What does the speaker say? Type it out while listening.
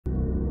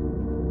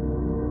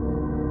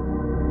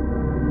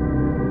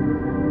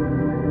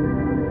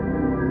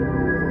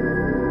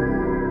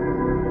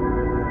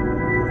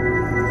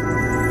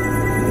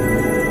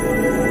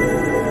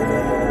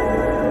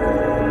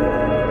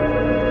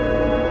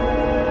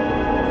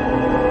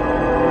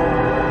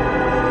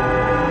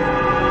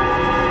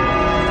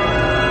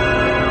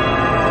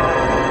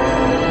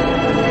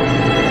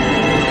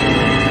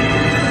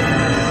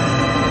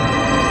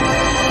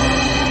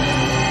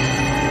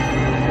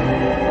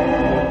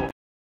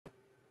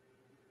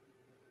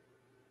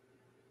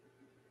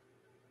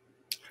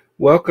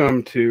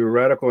Welcome to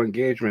Radical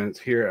Engagements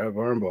here at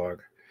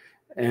Varnblog,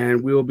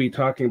 and we will be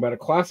talking about a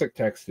classic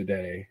text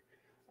today,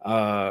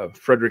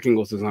 Frederick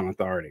Engels' On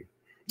Authority,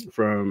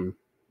 from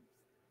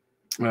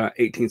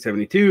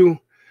 1872,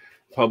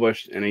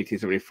 published in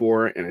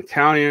 1874 in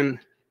Italian,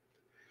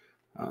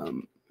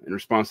 in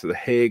response to the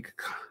Hague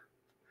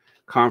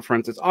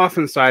Conference. It's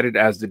often cited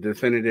as the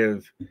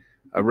definitive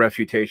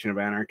refutation of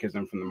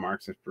anarchism from the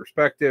Marxist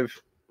perspective.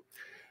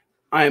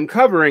 I am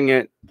covering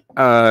it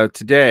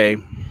today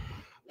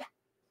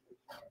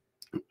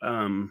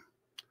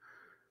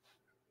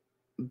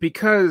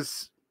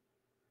because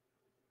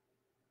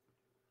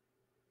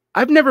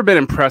I've never been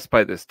impressed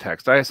by this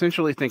text. I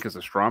essentially think it's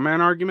a straw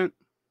man argument.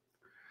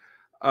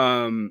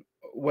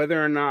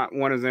 Whether or not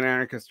one is an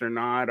anarchist or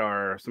not,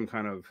 or some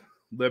kind of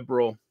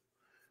liberal,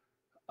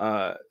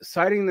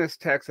 citing this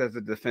text as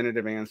a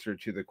definitive answer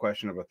to the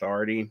question of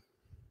authority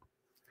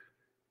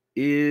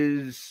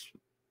is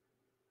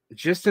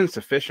just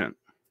insufficient.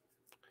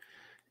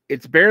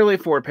 It's barely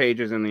 4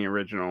 pages in the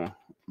original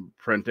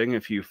printing.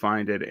 If you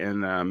find it in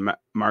the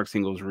Marx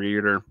Engels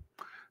Reader,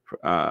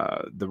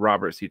 the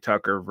Robert C.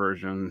 Tucker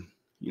version,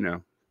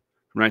 from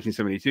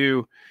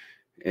 1972,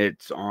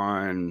 it's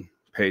on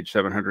page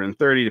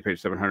 730 to page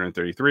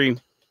 733.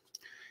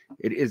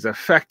 It is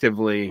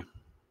effectively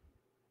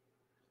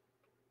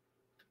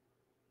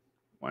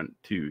 1,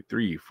 2,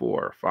 3,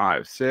 4,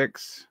 5,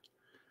 6,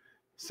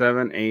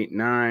 7, 8,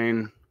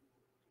 9,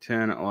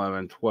 10,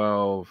 11,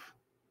 12,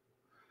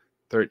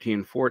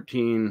 13,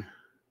 14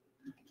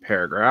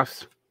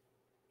 paragraphs.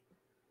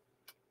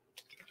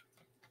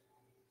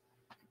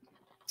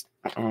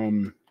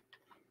 And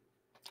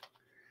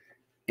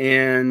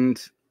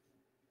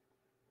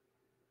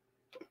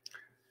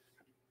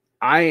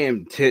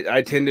I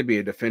tend to be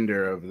a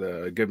defender of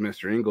the good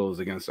Mr. Engels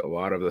against a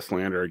lot of the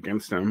slander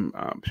against him,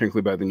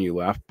 particularly by the New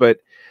Left. But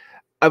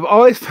I've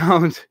always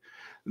found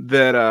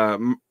that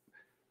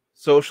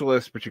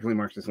socialists, particularly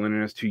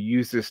Marxist-Leninists, who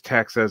use this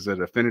text as a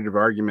definitive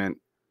argument,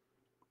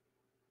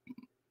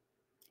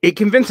 it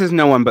convinces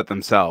no one but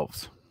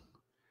themselves.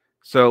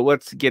 So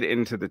let's get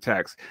into the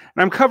text.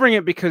 And I'm covering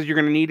it because you're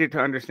going to need it to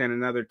understand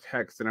another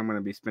text that I'm going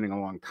to be spending a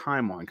long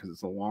time on, because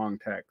it's a long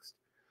text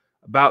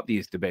about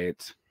these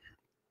debates.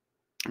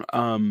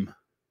 And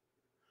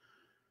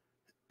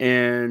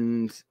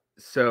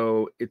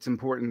so it's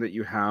important that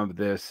you have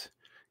this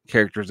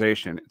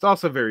characterization. It's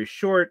also very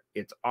short.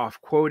 It's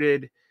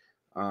off-quoted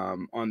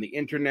on the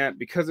internet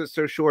because it's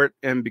so short,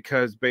 and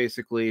because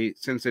basically,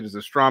 since it is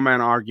a straw man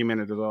argument,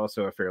 it is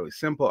also a fairly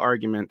simple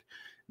argument,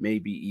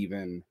 maybe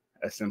even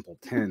a simple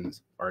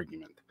tens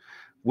argument,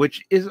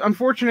 which is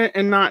unfortunate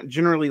and not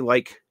generally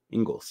like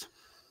Engels.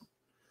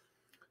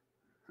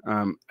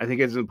 I think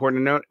it's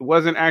important to note it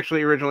wasn't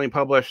actually originally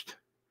published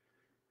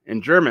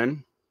in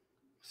German,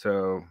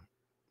 so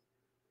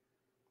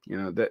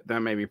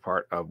that may be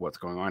part of what's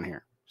going on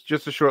here. It's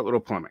just a short little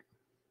polemic.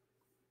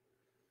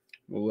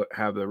 We'll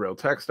have the real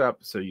text up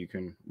so you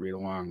can read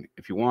along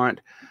if you want.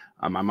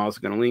 I'm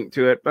also going to link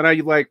to it, but I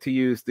like to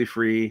use the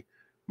free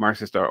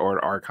Marxist.org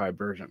archive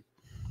version.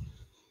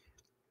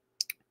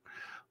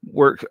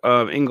 Work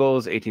of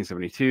Engels,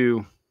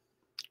 1872,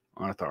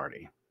 On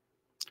Authority.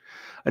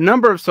 A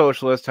number of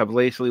socialists have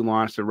lately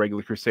launched a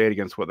regular crusade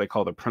against what they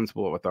call the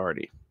principle of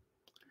authority.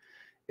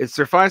 It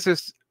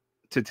suffices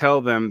to tell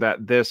them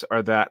that this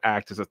or that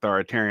act is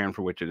authoritarian,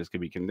 for which it is to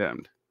be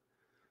condemned.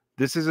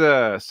 This is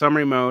a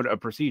summary mode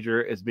of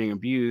procedure is being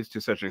abused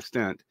to such an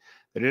extent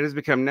that it has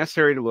become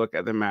necessary to look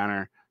at the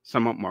matter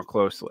somewhat more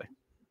closely.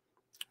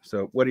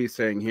 So what he's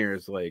saying here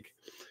is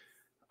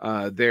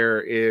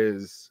there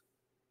is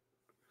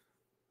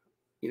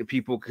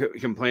people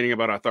complaining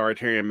about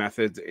authoritarian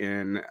methods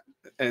and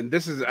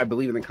this is, I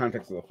believe, in the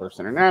context of the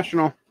First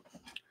International.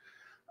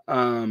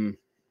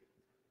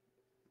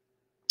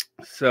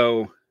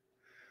 So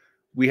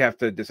we have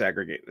to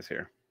disaggregate this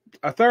here.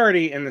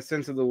 Authority, in the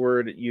sense of the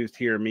word used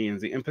here, means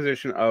the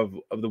imposition of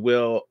the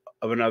will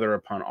of another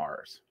upon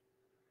ours.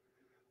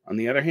 On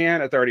the other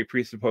hand, authority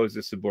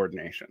presupposes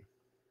subordination.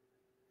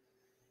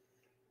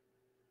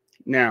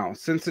 Now,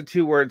 since the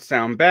two words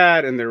sound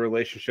bad in their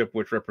relationship,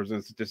 which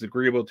represents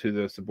disagreeable to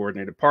the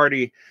subordinated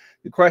party,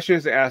 the question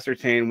is to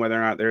ascertain whether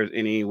or not there is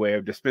any way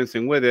of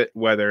dispensing with it,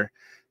 whether,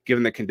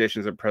 given the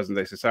conditions of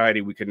present-day society,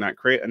 we could not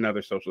create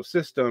another social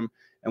system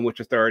in which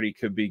authority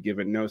could be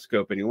given no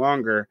scope any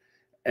longer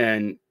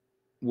and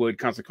would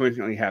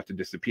consequently have to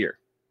disappear.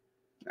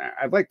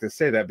 I'd like to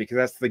say that because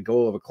that's the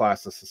goal of a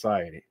classless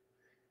society.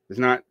 It's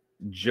not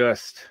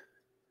just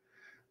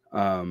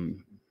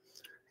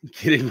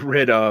getting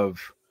rid of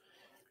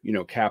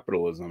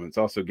capitalism. It's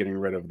also getting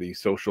rid of the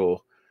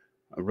social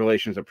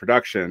relations of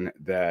production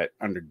that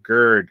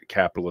undergird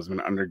capitalism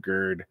and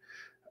undergird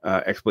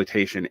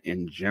exploitation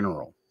in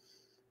general.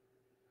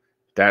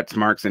 That's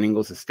Marx and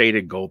Engels'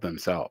 stated goal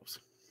themselves.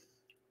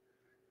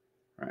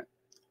 Right.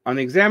 On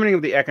the examining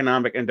of the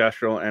economic,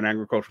 industrial, and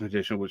agricultural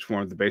conditions which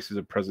form the basis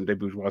of present-day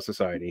bourgeois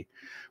society,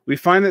 we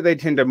find that they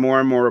tend to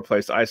more and more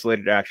replace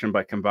isolated action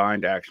by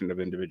combined action of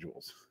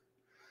individuals.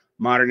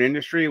 Modern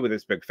industry, with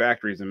its big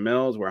factories and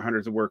mills where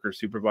hundreds of workers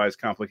supervise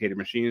complicated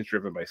machines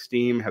driven by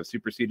steam, have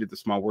superseded the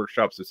small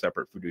workshops of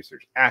separate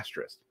producers.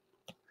 Asterisk.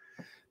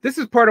 This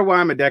is part of why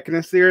I'm a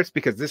decadence theorist,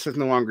 because this is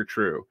no longer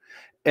true.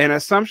 And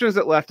assumptions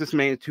that leftists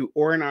made to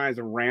organize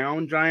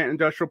around giant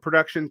industrial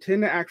production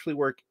tend to actually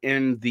work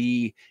in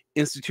the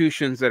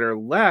institutions that are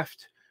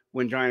left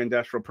when giant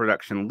industrial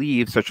production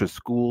leaves, such as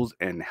schools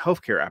and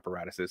healthcare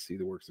apparatuses. See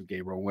the works of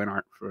Gabriel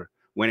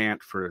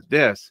Winant for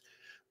this.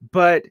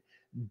 But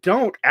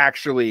don't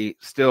actually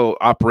still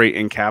operate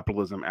in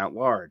capitalism at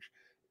large.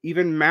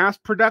 Even mass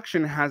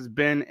production has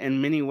been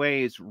in many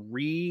ways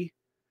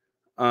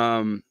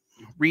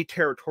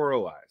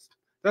re-territorialized.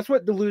 That's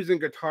what Deleuze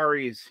and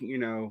Guattari's,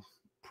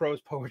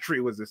 prose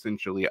poetry was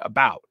essentially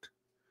about.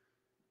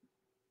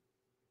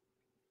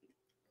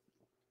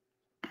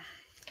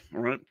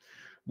 All right.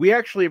 We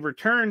actually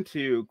return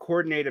to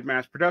coordinated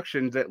mass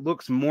production that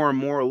looks more and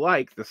more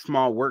like the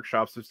small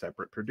workshops of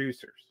separate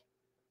producers.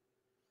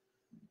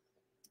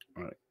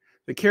 All right.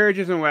 The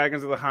carriages and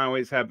wagons of the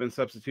highways have been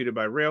substituted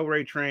by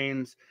railway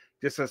trains,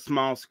 just as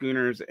small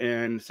schooners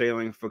and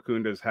sailing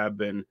fecundas have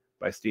been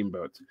by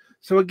steamboats.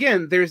 So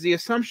again, there's the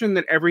assumption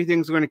that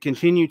everything's going to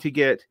continue to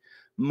get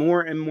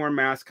more and more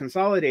mass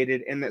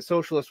consolidated, and that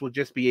socialists will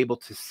just be able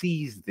to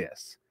seize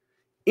this.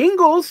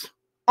 Engels,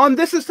 on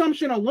this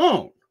assumption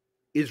alone,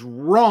 is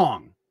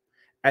wrong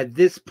at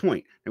this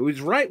point. He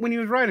was right when he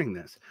was writing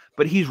this,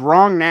 but he's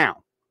wrong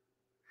now.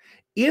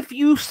 If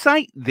you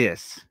cite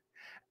this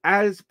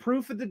as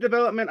proof of the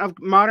development of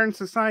modern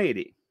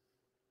society,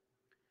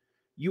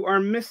 you are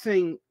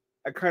missing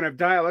a kind of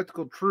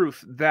dialectical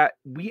truth that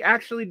we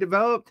actually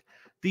developed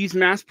these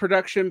mass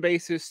production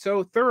bases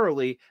so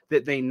thoroughly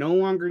that they no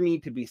longer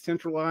need to be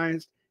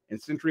centralized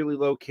and centrally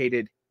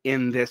located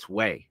in this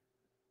way.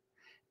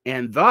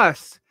 And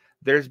thus,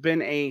 there's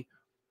been a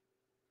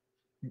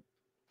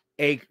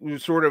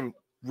sort of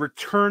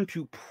return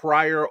to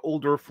prior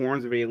older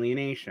forms of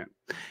alienation.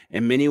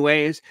 In many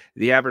ways,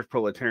 the average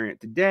proletariat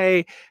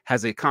today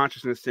has a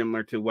consciousness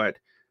similar to what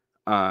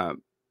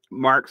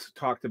Marx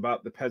talked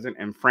about the peasant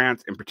in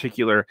France, in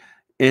particular,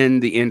 in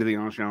the end of the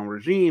Ancien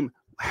regime,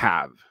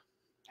 have.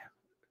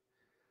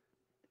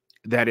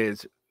 That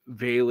is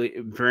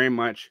very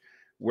much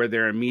where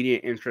their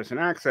immediate interests and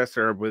access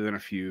are within a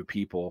few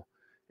people.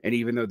 And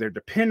even though they're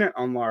dependent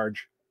on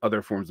large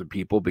other forms of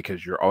people,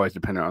 because you're always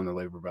dependent on the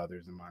labor of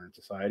others in modern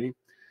society,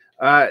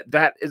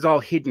 that is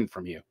all hidden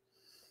from you.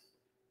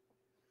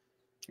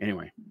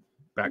 Anyway,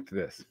 back to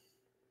this.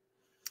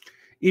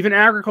 Even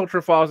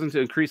agriculture falls into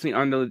increasingly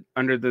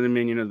under the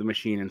dominion of the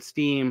machine and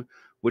steam,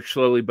 which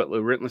slowly but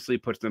relentlessly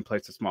puts in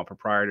place the small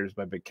proprietors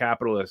by big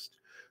capitalists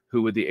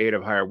who, with the aid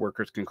of hired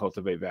workers, can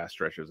cultivate vast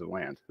stretches of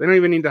land. They don't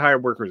even need to hire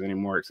workers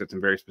anymore, except in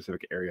very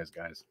specific areas,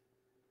 guys.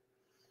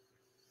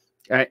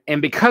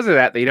 And because of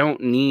that, they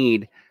don't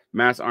need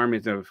mass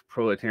armies of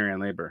proletarian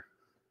labor.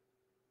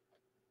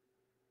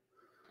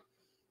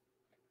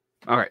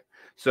 All right.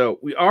 So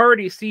we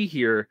already see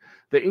here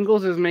that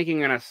Engels is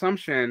making an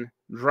assumption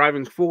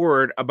driving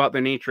forward about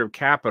the nature of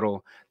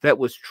capital that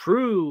was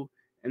true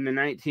in the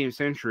 19th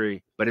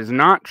century, but is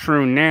not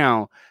true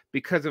now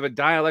because of a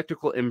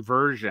dialectical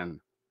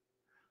inversion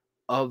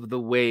of the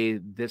way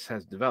this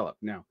has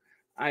developed. Now,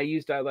 I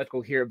use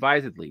dialectical here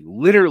advisedly.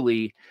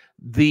 Literally,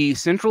 the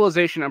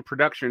centralization of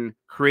production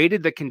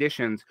created the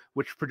conditions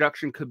which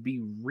production could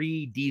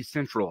be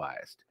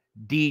decentralized,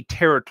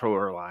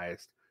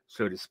 deterritorialized,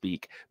 so to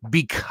speak,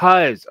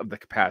 because of the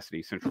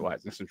capacity to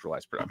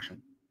centralized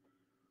production.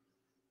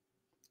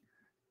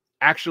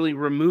 Actually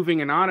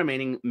removing and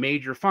automating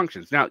major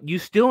functions. Now, you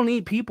still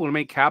need people to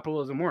make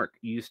capitalism work.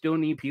 You still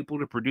need people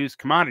to produce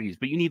commodities,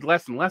 but you need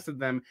less and less of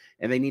them,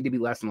 and they need to be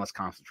less and less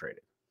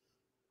concentrated.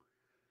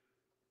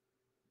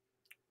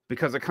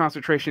 Because the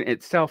concentration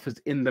itself is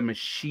in the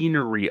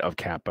machinery of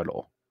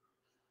capital.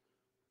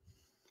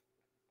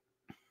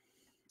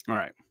 All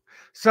right.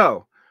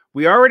 So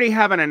we already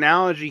have an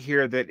analogy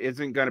here that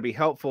isn't going to be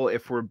helpful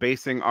if we're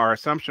basing our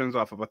assumptions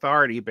off of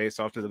authority based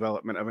off the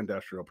development of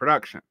industrial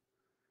production.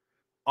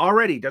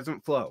 Already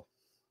doesn't flow.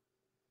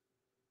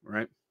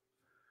 Right?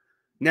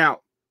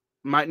 Now,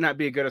 might not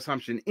be a good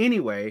assumption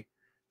anyway,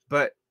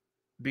 but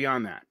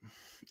beyond that.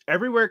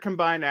 Everywhere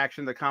combined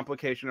action, the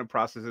complication of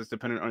processes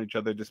dependent on each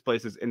other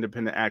displaces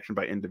independent action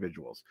by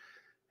individuals.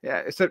 Yeah,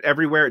 except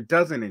everywhere it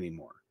doesn't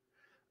anymore.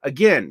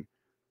 Again,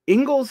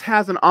 Engels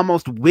has an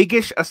almost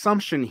Whiggish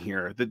assumption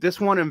here that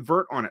this won't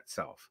invert on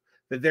itself,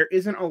 that there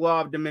isn't a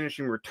law of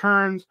diminishing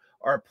returns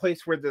or a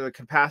place where the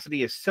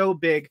capacity is so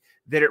big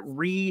that it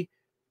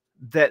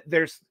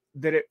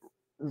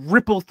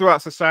ripples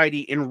throughout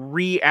society and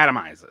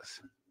re-atomizes.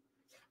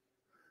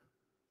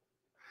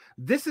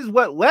 This is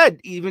what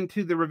led even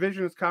to the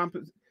revisionist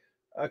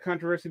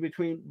controversy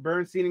between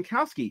Bernstein and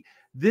Kautsky.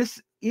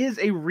 This is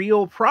a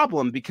real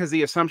problem because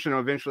the assumption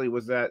eventually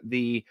was that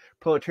the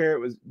proletariat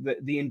was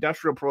the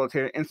industrial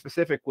proletariat in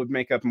specific would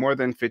make up more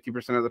than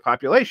 50% of the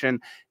population.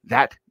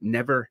 That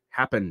never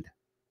happened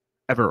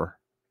ever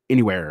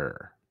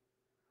anywhere.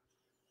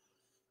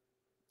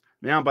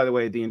 Now, by the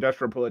way, the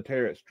industrial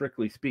proletariat,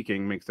 strictly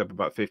speaking, makes up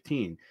about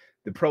 15.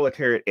 The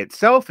proletariat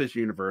itself is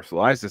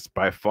universalized. It's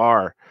by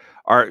far,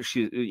 if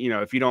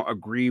you don't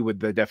agree with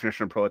the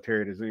definition of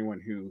proletariat as anyone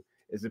who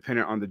is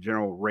dependent on the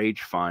general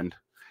wage fund.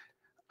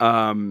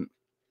 But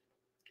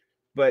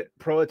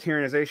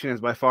proletarianization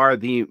is by far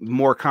the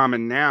more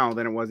common now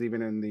than it was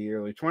even in the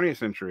early 20th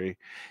century.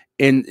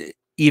 And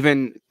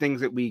even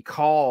things that we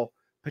call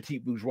petit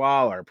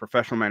bourgeois or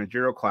professional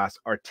managerial class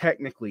are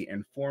technically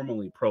and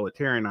formally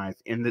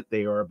proletarianized in that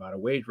they are about a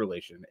wage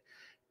relation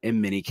in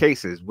many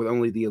cases, with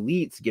only the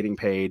elites getting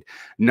paid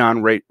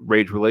non-wage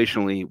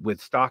relationally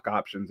with stock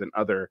options and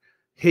other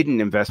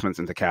hidden investments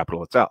into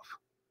capital itself.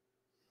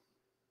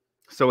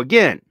 So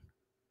again,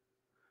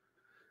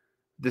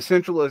 the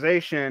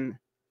centralization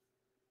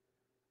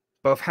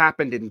both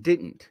happened and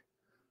didn't.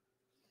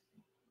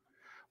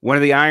 One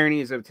of the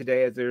ironies of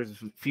today is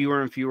there's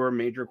fewer and fewer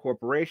major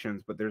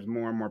corporations, but there's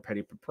more and more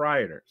petty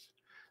proprietors.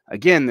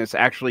 Again, this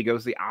actually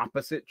goes the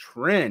opposite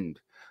trend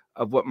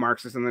of what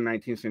Marxists in the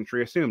 19th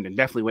century assumed, and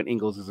definitely what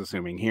Engels is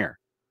assuming here.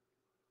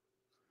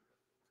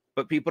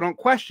 But people don't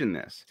question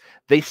this.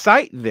 They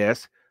cite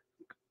this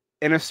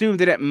and assume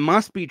that it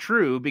must be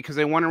true because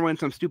they want to win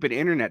some stupid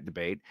internet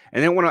debate,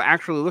 and they want to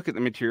actually look at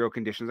the material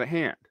conditions at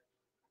hand.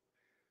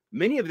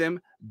 Many of them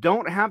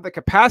don't have the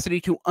capacity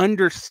to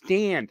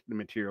understand the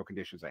material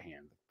conditions at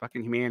hand.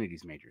 Fucking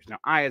humanities majors. Now,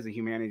 I, as a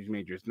humanities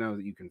major, know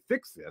that you can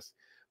fix this,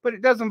 but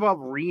it does involve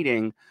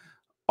reading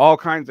all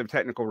kinds of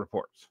technical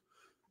reports.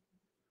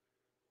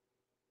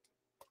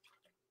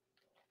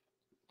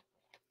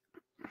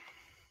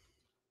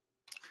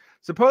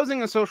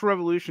 Supposing a social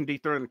revolution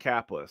dethroned the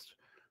capitalist,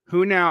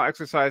 who now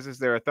exercises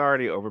their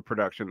authority over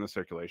production and the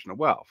circulation of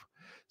wealth?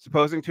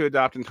 Supposing to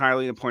adopt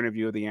entirely the point of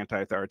view of the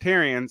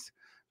anti-authoritarians,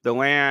 the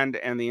land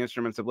and the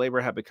instruments of labor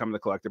have become the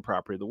collective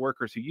property of the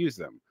workers who use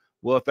them.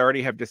 Will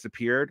authority have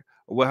disappeared,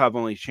 or will have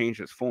only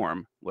changed its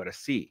form? Let us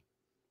see.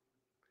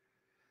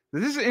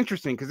 This is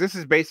interesting because this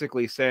is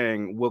basically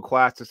saying, will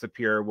class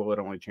disappear, or will it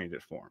only change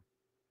its form?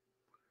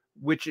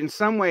 Which in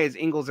some ways,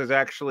 Engels is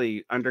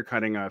actually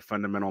undercutting a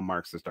fundamental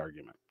Marxist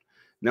argument.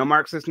 Now,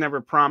 Marxists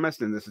never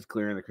promised, and this is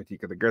clear in the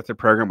Critique of the Goethe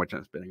program, which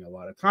I'm spending a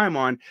lot of time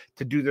on,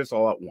 to do this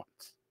all at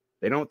once.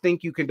 They don't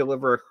think you can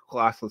deliver a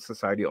classless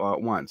society all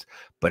at once,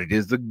 but it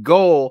is the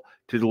goal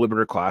to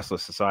deliver a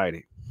classless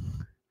society.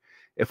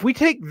 If we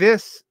take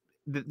this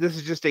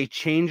is just a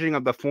changing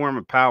of the form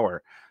of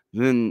power,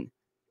 then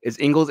is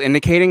Engels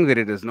indicating that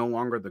it is no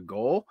longer the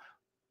goal?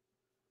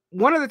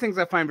 One of the things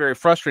I find very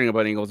frustrating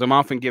about Engels, I'm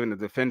often given to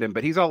defend him,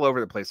 but he's all over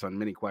the place on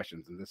many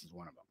questions, and this is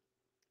one of them.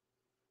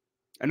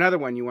 Another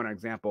one, you want an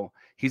example,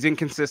 he's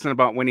inconsistent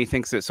about when he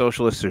thinks that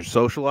socialists are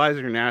socialized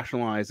or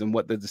nationalized and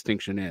what the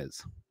distinction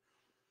is.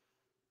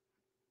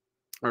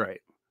 All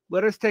right,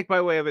 let us take by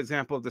way of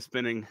example of the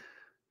spinning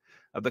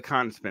of the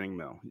cotton spinning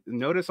mill.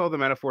 Notice all the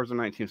metaphors of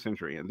the 19th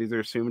century, and these are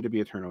assumed to be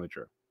eternally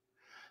true.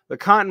 The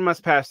cotton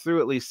must pass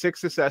through at least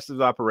 6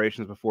 successive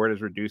operations before it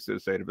is reduced to the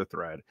state of a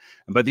thread,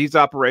 but these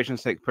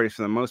operations take place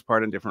for the most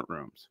part in different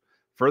rooms.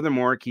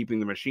 Furthermore, keeping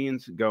the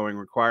machines going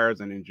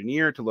requires an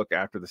engineer to look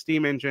after the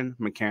steam engine,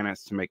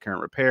 mechanics to make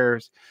current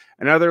repairs,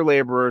 and other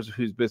laborers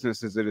whose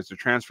business it is to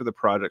transfer the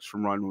products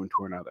from one room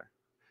to another,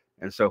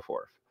 and so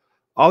forth.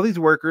 All these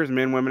workers,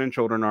 men, women, and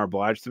children, are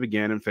obliged to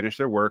begin and finish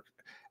their work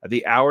at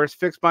the hours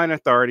fixed by an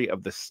authority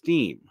of the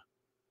steam.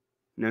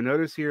 Now,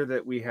 notice here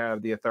that we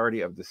have the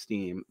authority of the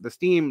steam. The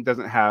steam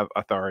doesn't have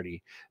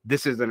authority.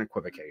 This is an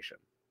equivocation.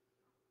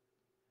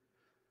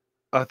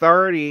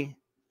 Authority,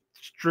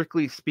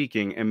 strictly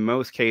speaking, in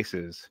most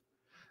cases,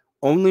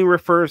 only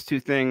refers to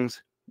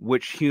things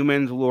which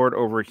humans lord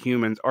over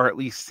humans, or at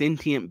least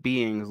sentient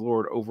beings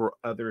lord over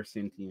other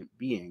sentient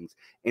beings,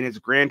 and is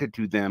granted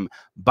to them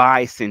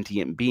by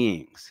sentient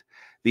beings.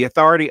 The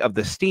authority of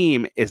the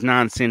steam is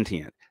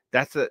non-sentient.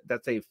 That's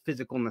a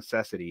physical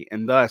necessity,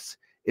 and thus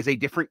is a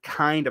different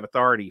kind of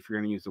authority, if you're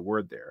going to use the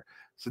word there.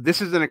 So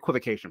this is an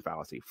equivocation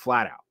fallacy,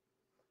 flat out.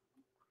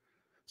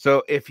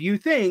 So if you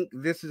think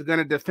this is going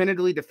to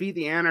definitively defeat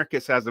the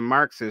anarchists as a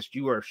Marxist,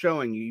 you are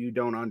showing you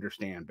don't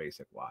understand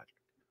basic logic.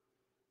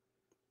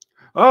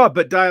 Oh,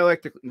 but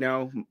dialectic,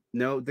 no,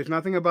 there's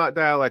nothing about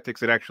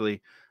dialectics that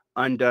actually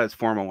undoes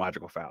formal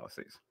logical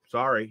fallacies.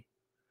 Sorry,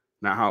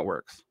 not how it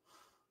works.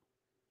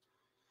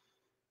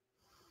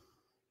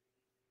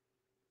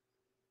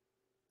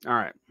 All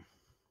right.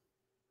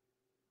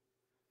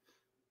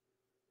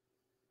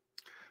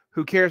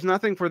 Who cares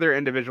nothing for their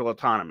individual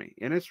autonomy.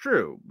 And it's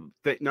true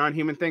that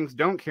non-human things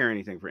don't care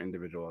anything for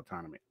individual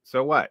autonomy.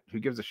 So what? Who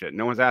gives a shit?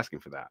 No one's asking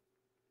for that.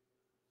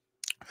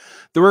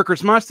 The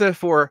workers must,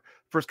 therefore,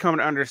 first come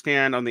to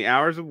understand on the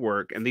hours of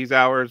work, and these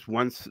hours,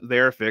 once they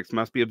are fixed,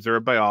 must be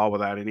observed by all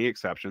without any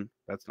exception.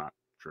 That's not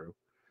true.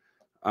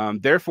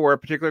 Therefore, a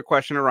particular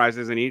question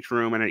arises in each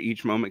room and at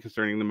each moment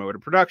concerning the mode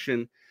of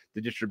production,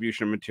 the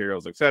distribution of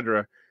materials,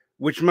 etc.,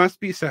 which must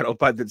be settled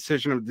by the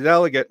decision of the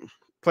delegate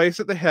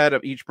placed at the head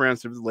of each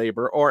branch of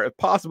labor, or, if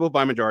possible,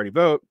 by majority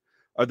vote,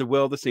 or the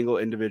will of the single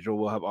individual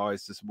will have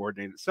always to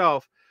subordinate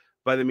itself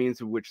by the means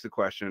of which the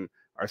question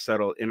are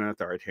settled in an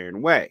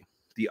authoritarian way.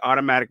 The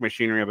automatic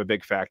machinery of a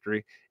big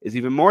factory is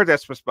even more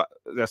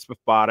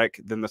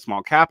despotic than the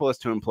small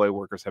capitalists who employ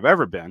workers have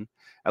ever been,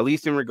 at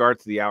least in regard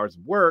to the hours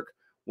of work.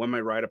 One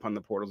may write upon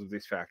the portals of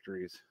these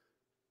factories,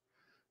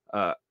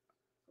 La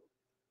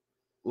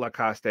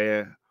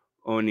caste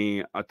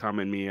ogni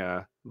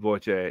autonomia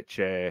voce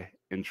che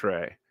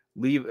entre.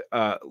 Leave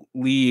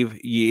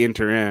ye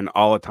enter in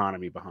all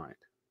autonomy behind.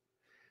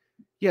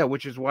 Yeah,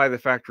 which is why the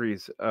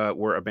factories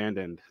were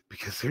abandoned,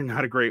 because they're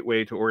not a great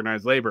way to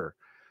organize labor.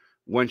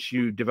 Once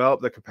you develop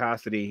the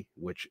capacity,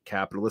 which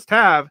capitalists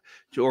have,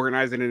 to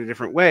organize it in a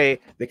different way,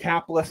 the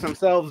capitalists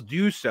themselves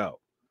do so.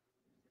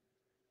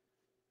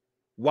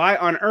 Why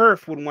on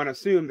earth would one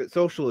assume that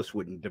socialists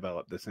wouldn't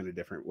develop this in a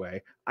different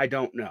way? I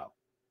don't know.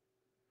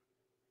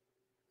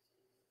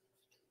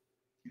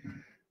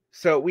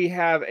 So we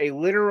have a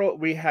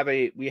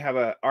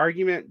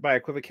argument by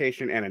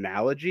equivocation and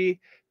analogy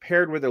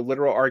paired with a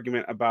literal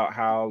argument about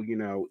how,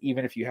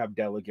 even if you have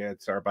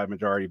delegates or by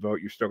majority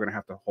vote, you're still going to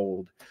have to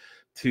hold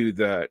to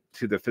the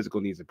physical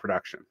needs of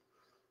production.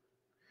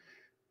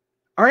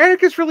 Are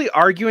anarchists really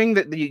arguing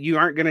that you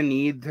aren't going to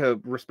need to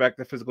respect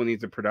the physical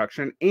needs of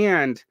production?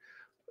 And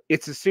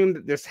it's assumed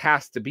that this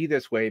has to be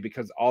this way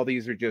because all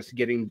these are just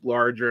getting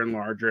larger and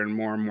larger and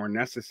more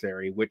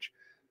necessary, which,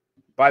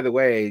 by the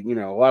way, a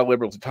lot of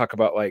liberals talk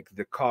about like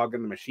the cog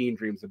and the machine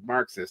dreams of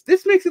Marxists.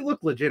 This makes it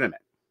look legitimate.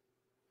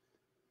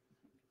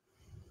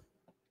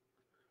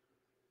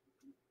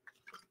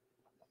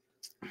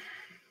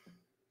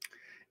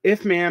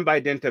 If man,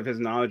 by dint of his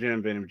knowledge and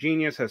inventive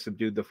genius, has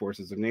subdued the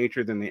forces of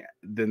nature, then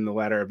the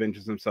latter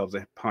avenges themselves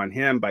upon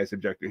him by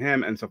subjecting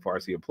him, insofar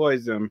as he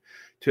employs them,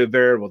 to a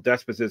veritable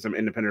despotism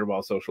independent of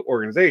all social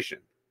organization.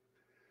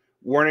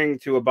 Warning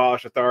to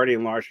abolish authority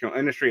in large-scale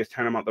industry is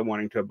tantamount to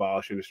wanting to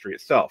abolish industry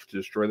itself, to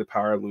destroy the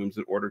power of looms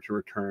in order to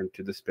return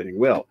to the spinning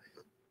wheel.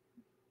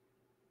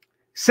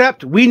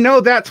 Except we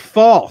know that's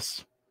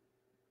false.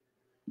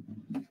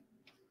 I'm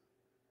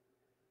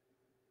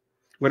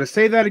going to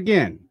say that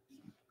again.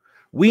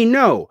 We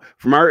know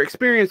from our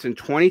experience in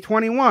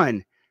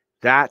 2021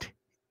 that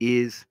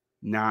is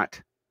not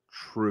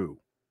true.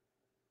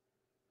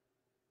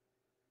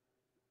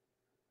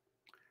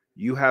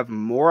 You have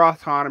more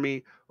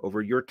autonomy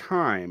over your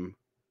time.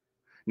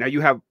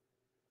 Now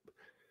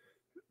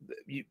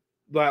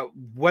but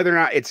whether or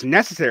not it's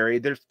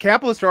necessary,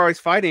 capitalists are always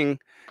fighting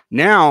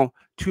now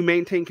to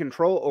maintain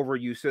control over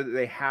you so that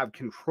they have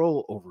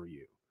control over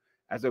you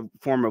as a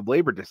form of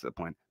labor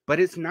discipline. But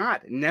it's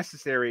not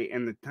necessary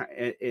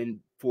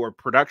for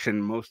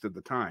production most of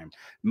the time.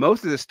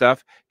 Most of this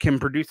stuff can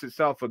produce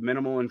itself with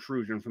minimal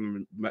intrusion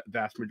from the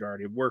vast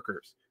majority of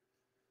workers.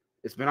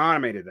 It's been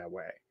automated that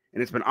way.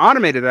 And it's been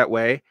automated that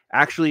way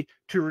actually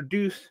to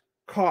reduce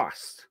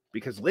costs,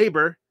 because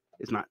labor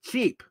is not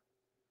cheap.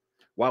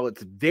 While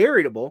it's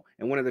variable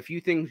and one of the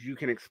few things you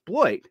can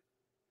exploit,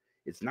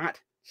 it's not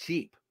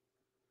cheap.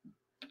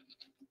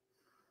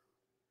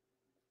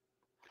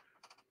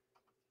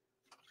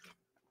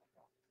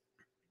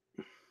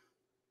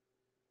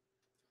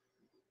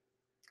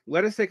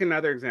 Let us take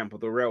another example,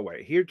 the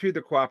railway. Here, too,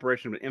 the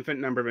cooperation of an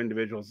infinite number of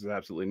individuals is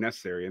absolutely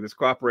necessary, and this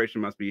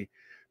cooperation must be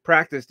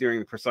practiced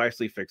during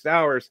precisely fixed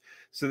hours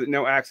so that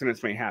no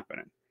accidents may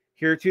happen.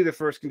 Here, too, the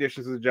first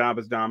conditions of the job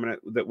is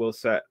dominant that will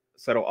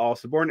settle all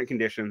subordinate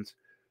conditions,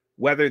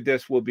 whether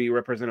this will be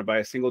represented by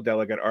a single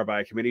delegate or by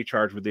a committee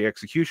charged with the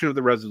execution of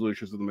the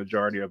resolutions of the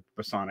majority of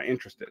persona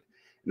interested.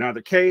 In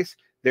either case,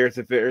 there's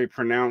a very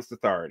pronounced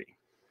authority.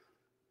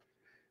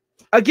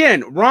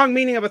 Again, wrong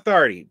meaning of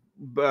authority.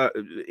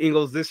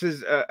 Engels, this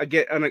is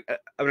again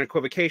an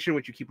equivocation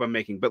which you keep on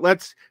making, but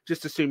let's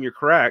just assume you're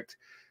correct.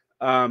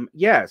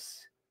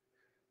 Yes,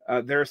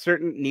 there are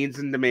certain needs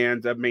and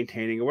demands of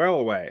maintaining a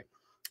railway.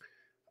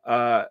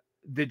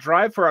 The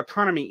drive for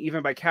autonomy,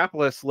 even by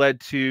capitalists,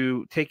 led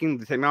to taking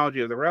the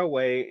technology of the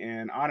railway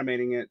and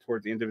automating it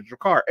towards the individual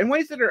car in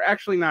ways that are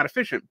actually not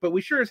efficient, but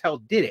we sure as hell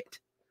did it.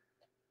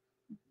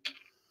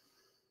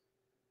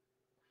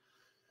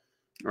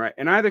 All right.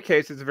 In either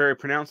case, it's a very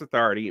pronounced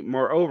authority.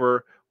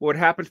 Moreover, what would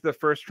happen to the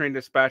first train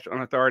dispatch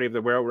on authority of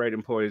the railroad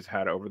employees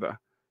had over the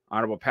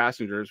honorable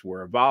passengers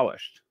were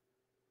abolished.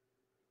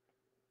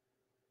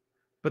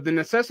 But the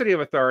necessity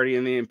of authority,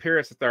 and the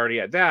imperious authority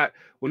at that,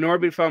 will nor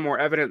be found more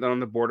evident than on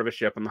the board of a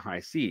ship on the high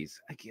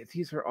seas. Again,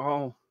 these are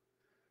all.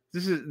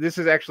 This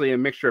is actually a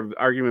mixture of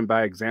argument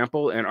by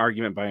example and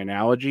argument by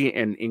analogy,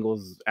 and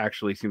Engels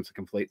actually seems to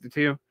conflate the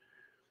two.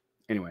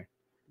 Anyway.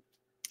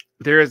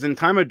 There is, in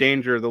time of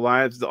danger, the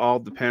lives all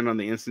depend on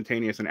the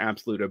instantaneous and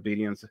absolute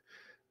obedience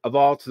of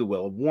all to the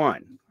will of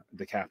one,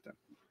 the captain,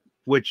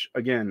 which,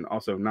 again,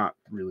 also not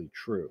really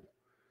true.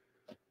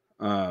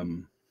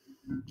 When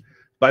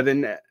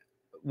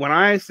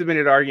I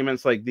submitted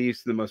arguments like these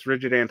to the most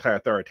rigid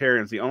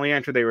anti-authoritarians, the only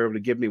answer they were able to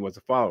give me was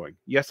the following.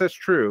 Yes, that's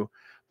true,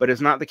 but it's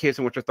not the case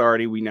in which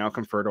authority we now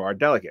confer to our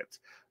delegates,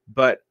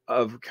 but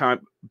of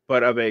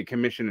a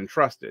commission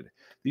entrusted.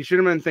 These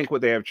gentlemen think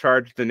what they have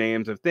charged the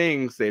names of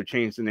things, they have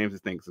changed the names of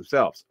things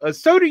themselves.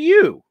 So do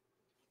you.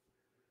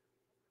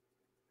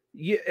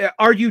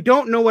 Or you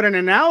don't know what an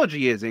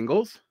analogy is,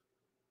 Engels.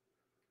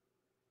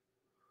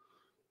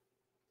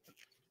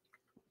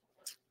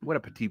 What a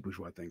petit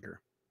bourgeois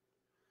thinker.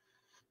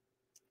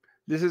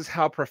 This is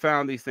how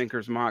profound these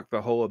thinkers mock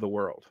the whole of the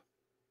world.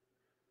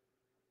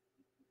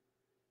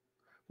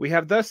 We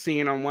have thus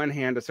seen, on one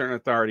hand, a certain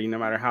authority, no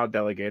matter how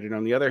delegated,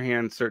 on the other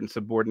hand, certain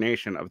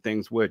subordination of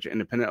things which,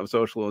 independent of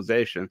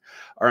socialization,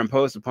 are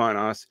imposed upon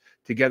us,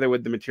 together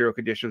with the material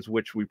conditions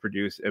which we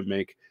produce and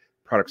make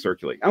products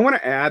circulate. I want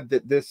to add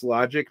that this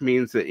logic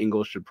means that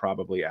Engels should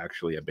probably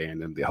actually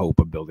abandon the hope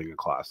of building a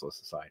classless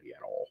society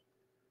at all.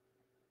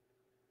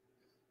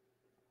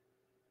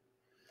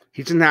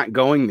 He's just not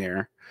going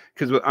there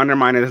because it would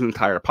undermine his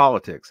entire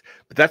politics.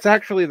 But that's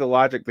actually the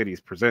logic that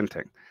he's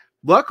presenting.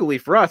 Luckily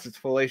for us, it's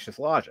fallacious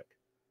logic.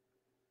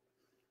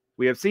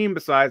 We have seen,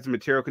 besides, the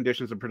material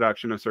conditions of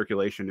production and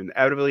circulation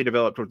inevitably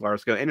develop towards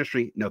large-scale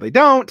industry. No, they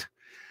don't.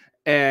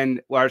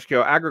 And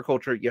large-scale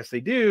agriculture, yes,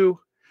 they do.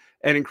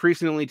 And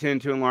increasingly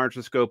tend to enlarge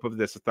the scope of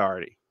this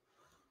authority.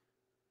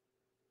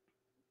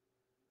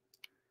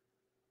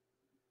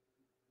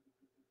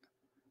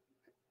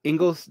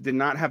 Engels did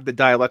not have the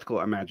dialectical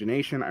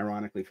imagination,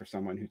 ironically, for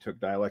someone who took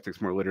dialectics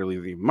more literally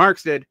than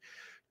Marx did,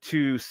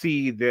 to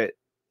see that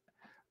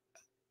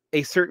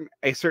a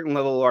certain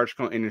level of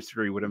large-scale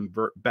industry would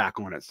invert back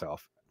on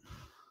itself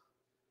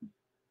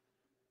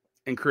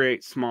and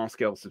create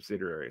small-scale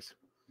subsidiaries.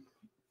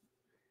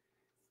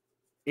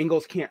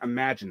 Engels can't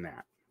imagine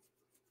that.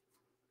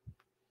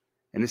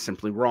 And it's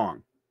simply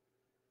wrong.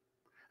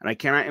 And I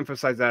cannot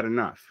emphasize that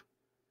enough.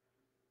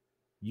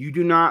 You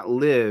do not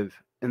live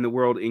in the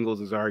world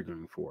Engels is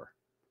arguing for.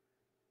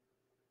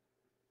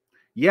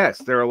 Yes,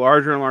 there are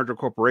larger and larger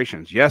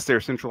corporations. Yes,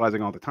 they're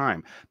centralizing all the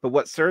time. But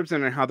what serves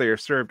them and how they are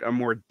served are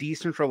more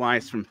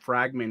decentralized and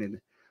fragmented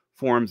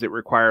forms that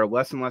require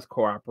less and less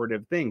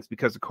cooperative things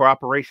because the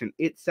cooperation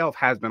itself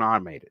has been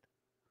automated.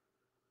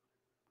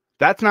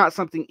 That's not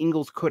something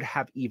Engels could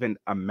have even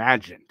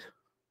imagined.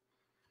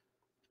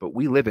 But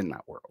we live in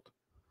that world.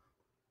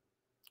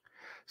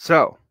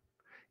 So,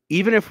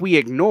 even if we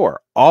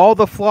ignore all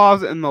the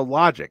flaws in the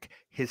logic,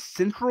 his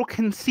central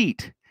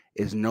conceit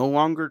is no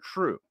longer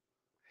true.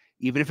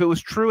 Even if it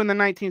was true in the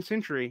 19th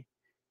century,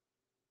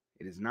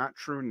 it is not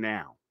true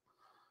now.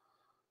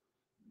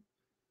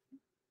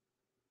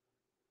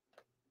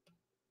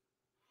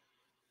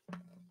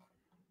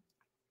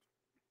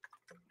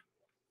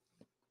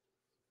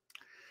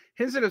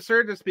 Hence, it's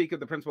absurd to speak of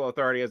the principle of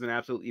authority as an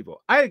absolute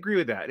evil. I agree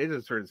with that. It is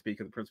absurd to speak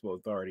of the principle of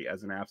authority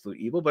as an absolute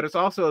evil, but it's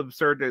also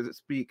absurd to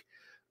speak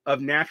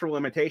of natural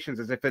limitations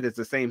as if it is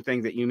the same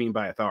thing that you mean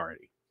by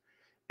authority.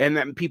 And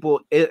that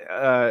people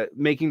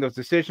making those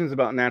decisions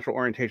about natural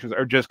orientations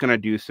are just going to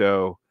do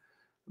so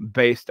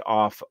based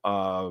off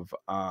of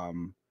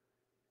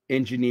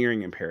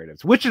engineering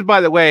imperatives, which is, by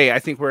the way, I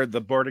think where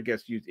the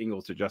Bordigists used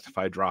Engels to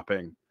justify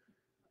dropping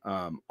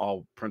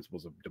all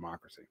principles of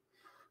democracy.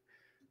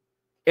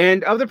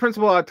 And of the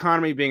principle of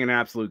autonomy being an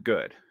absolute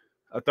good.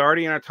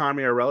 Authority and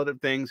autonomy are relative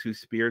things whose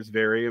spheres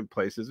vary in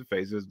places and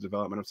phases of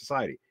development of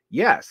society.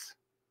 Yes,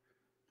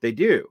 they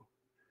do.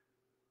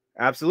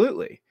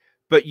 Absolutely.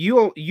 But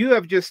you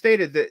have just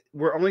stated that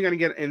we're only going to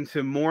get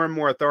into more and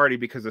more authority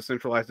because of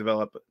centralized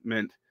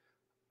development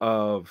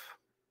of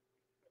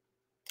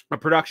a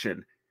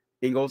production,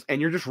 Engels,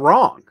 and you're just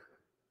wrong.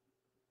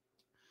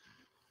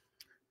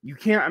 You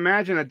can't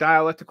imagine a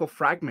dialectical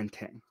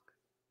fragmenting.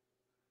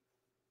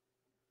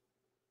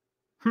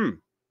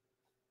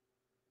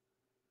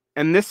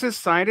 And this is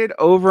cited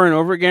over and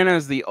over again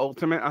as the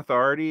ultimate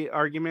authority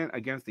argument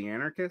against the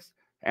anarchists.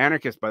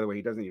 Anarchists, by the way,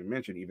 he doesn't even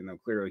mention, even though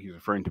clearly he's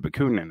referring to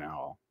Bakunin and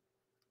all.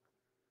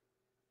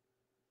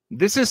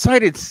 This is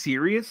cited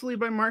seriously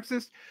by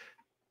Marxists.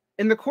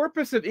 In the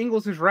corpus of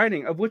Engels'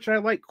 writing, of which I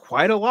like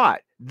quite a lot,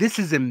 this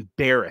is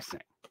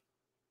embarrassing.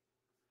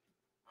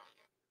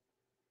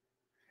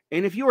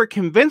 And if you are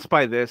convinced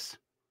by this,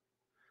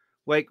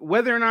 like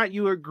whether or not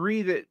you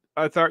agree that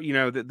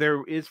that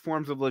there is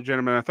forms of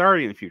legitimate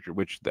authority in the future,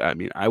 which I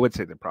mean, I would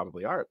say there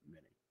probably are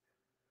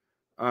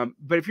many.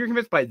 But if you're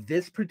convinced by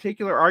this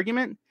particular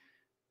argument,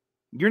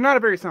 you're not a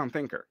very sound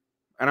thinker.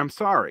 And I'm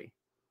sorry,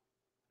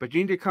 but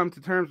you need to come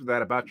to terms with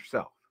that about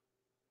yourself.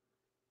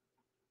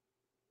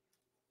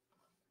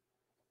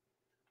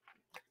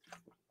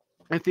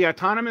 If the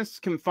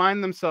autonomists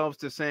confine themselves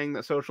to saying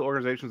that social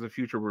organizations of the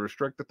future will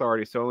restrict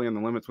authority solely on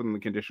the limits within the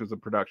conditions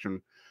of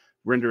production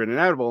render it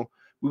inevitable,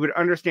 we would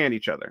understand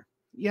each other.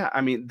 Yeah,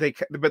 I mean, they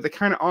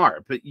kind of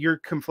are, but you're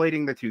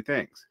conflating the two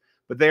things.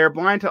 But they are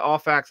blind to all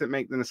facts that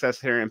make the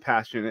necessary and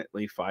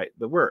passionately fight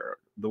the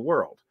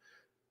world.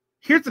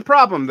 Here's the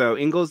problem, though,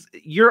 Engels.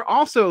 You're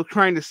also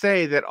trying to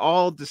say that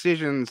all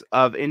decisions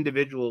of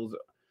individuals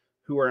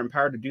who are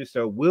empowered to do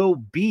so will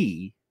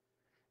be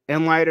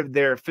in light of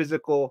their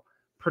physical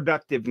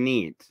productive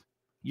needs.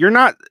 You're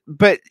not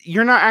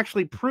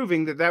actually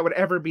proving that would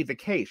ever be the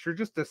case. You're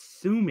just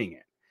assuming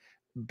it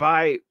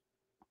by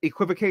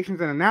equivocations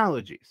and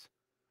analogies.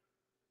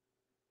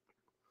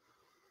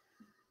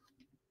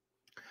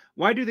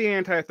 Why do the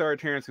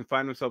anti-authoritarians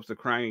confine themselves to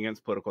crying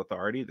against political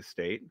authority, the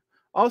state,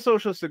 All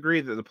socialists agree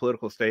that the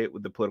political state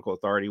with the political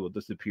authority will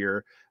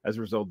disappear as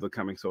a result of the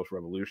coming social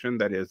revolution.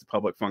 That is, the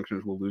public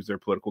functions will lose their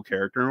political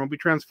character and will be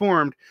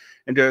transformed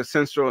into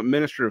central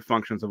administrative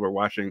functions of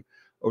watching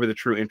over the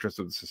true interests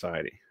of the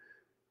society.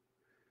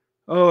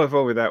 Oh, if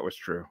only that was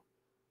true.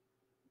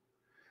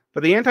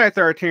 But the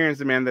anti-authoritarians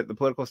demand that the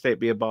political state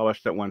be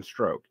abolished at one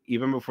stroke,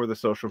 even before the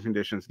social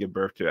conditions give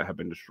birth to it have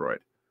been destroyed.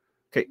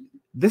 Okay,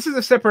 this is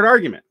a separate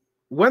argument,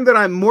 one that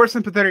I'm more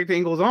sympathetic to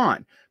Engels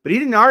on, but he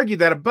didn't argue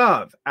that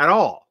above at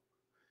all.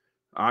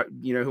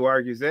 You know who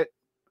argues it?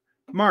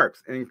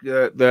 Marx in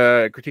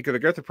the Critique of the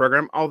Goethe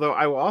Program, although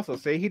I will also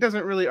say he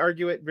doesn't really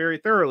argue it very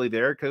thoroughly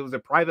there because it was a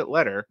private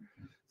letter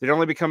that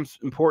only becomes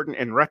important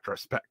in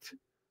retrospect.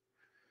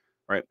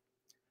 Right?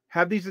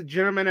 Have these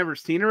gentlemen ever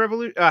seen a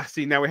revolution?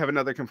 See, now we have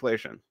another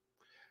conflation.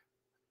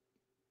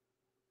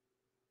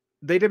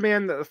 They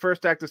demand that the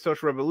first act of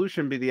social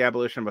revolution be the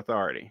abolition of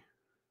authority.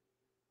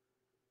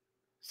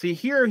 See,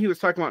 here he was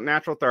talking about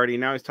natural authority,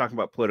 now he's talking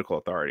about political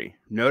authority.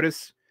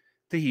 Notice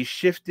that he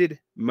shifted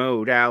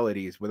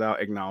modalities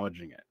without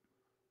acknowledging it.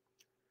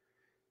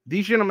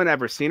 These gentlemen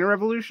ever seen a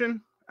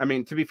revolution? I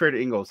mean, to be fair to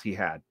Engels, he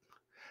had.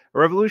 A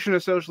revolution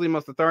is socially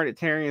most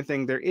authoritarian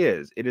thing there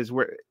is. It is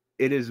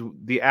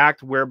the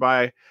act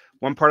whereby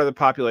one part of the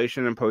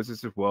population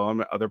imposes its will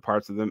on other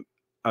parts of the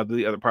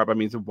other part by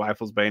means of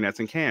rifles, bayonets,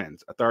 and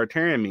cannons.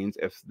 Authoritarian means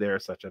if there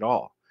is such at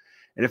all.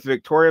 And if the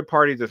Victoria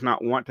Party does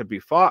not want to be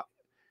fought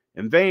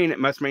in vain, it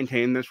must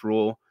maintain this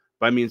rule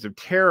by means of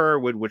terror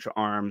with which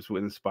arms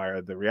would inspire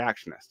the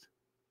reactionist.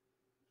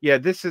 Yeah,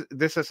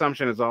 this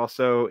assumption is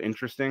also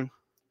interesting.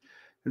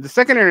 The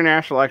Second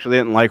International actually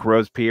didn't like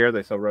Robespierre.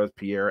 They saw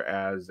Robespierre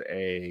as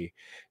a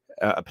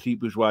petit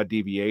bourgeois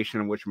deviation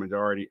in which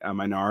a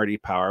minority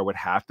power would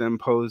have to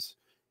impose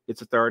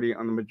its authority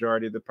on the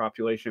majority of the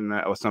population.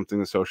 That was something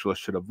the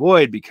socialists should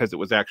avoid because it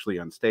was actually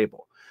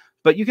unstable.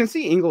 But you can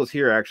see Engels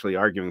here actually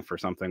arguing for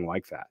something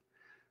like that.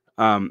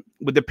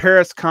 Would the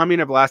Paris Commune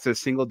have lasted a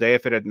single day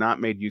if it had not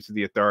made use of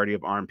the authority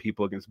of armed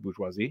people against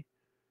bourgeoisie?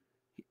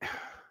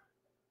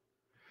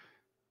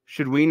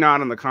 Should we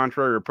not, on the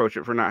contrary, reproach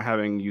it for not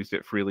having used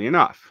it freely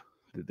enough?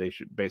 That they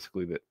should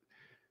basically that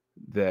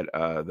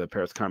the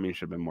Paris Commune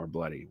should have been more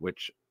bloody,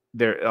 which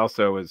there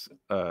also is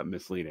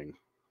misleading.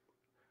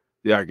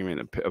 The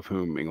argument of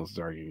whom Engels is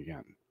arguing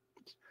again.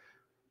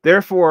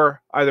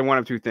 Therefore, either one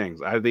of two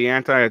things. Either the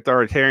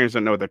anti-authoritarians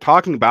don't know what they're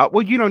talking about.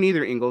 Well, you don't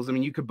either, Engels. I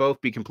mean, you could both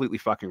be completely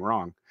fucking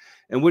wrong.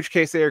 In which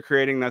case, they are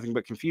creating nothing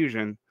but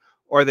confusion.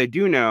 Or they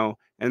do know,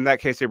 and in that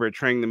case, they're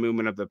betraying the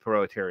movement of the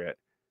proletariat.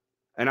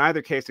 In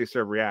either case, they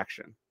serve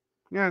reaction.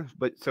 Yeah,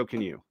 but so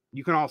can you.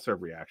 You can all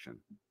serve reaction.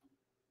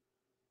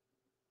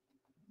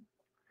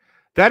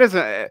 That is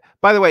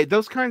by the way,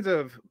 those kinds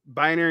of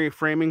binary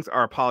framings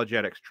are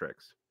apologetics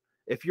tricks.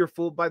 If you're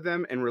fooled by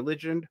them in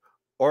religion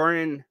or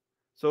in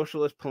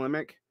socialist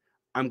polemic,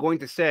 I'm going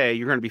to say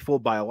you're going to be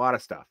fooled by a lot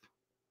of stuff.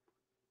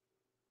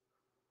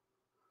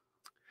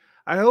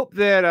 I hope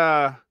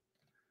that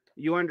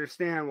you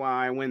understand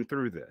why I went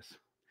through this,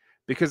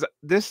 because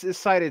this is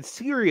cited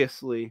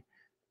seriously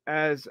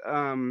as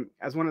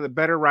one of the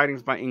better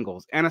writings by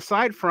Engels. And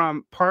aside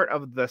from part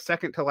of the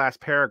second to last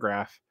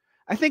paragraph,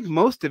 I think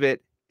most of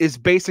it is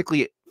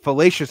basically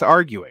fallacious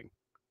arguing.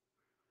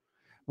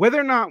 Whether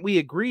or not we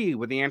agree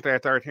with the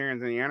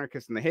anti-authoritarians and the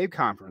anarchists in the Hague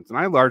Conference, and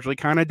I largely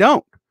kind of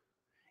don't,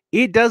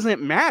 it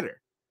doesn't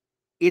matter.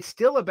 It's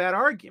still a bad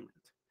argument.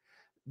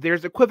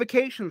 There's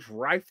equivocations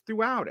rife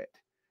throughout it,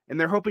 and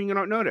they're hoping you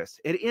don't notice.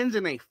 It ends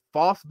in a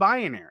false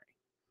binary.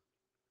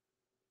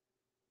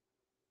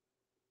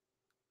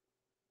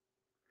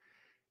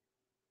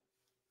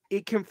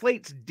 It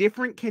conflates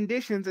different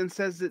conditions and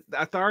says that the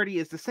authority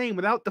is the same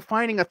without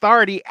defining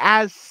authority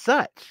as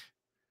such,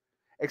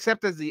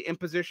 except as the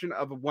imposition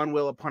of one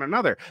will upon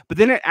another. But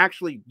then it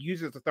actually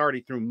uses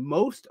authority through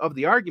most of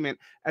the argument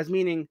as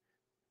meaning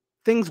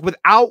things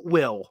without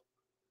will,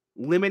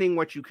 limiting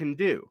what you can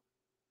do.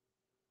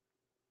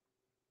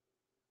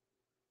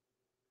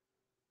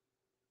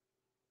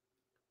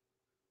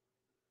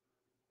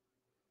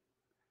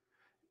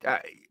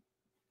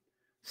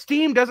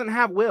 Steam doesn't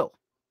have will.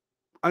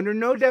 Under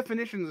no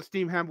definition does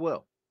steam have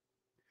will.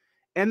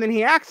 And then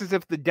he acts as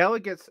if the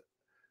delegates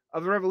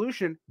of the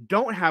revolution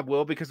don't have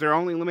will because they're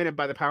only limited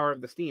by the power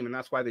of the steam, and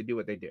that's why they do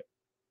what they do.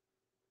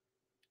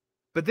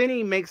 But then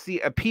he makes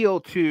the appeal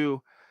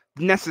to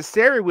the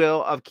necessary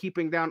will of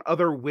keeping down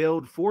other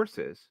willed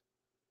forces.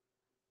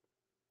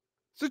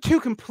 So two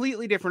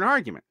completely different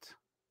arguments.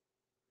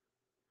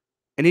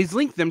 And he's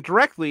linked them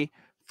directly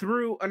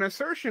through an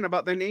assertion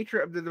about the nature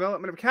of the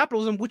development of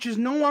capitalism, which is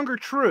no longer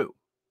true.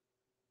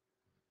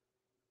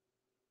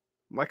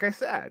 Like I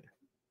said,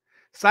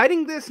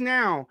 citing this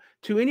now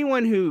to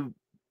anyone who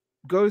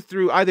goes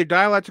through either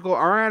dialectical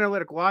or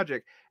analytic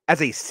logic as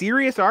a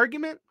serious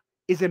argument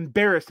is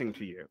embarrassing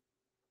to you.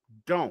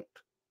 Don't.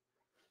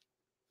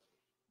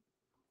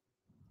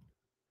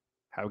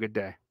 Have a good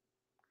day.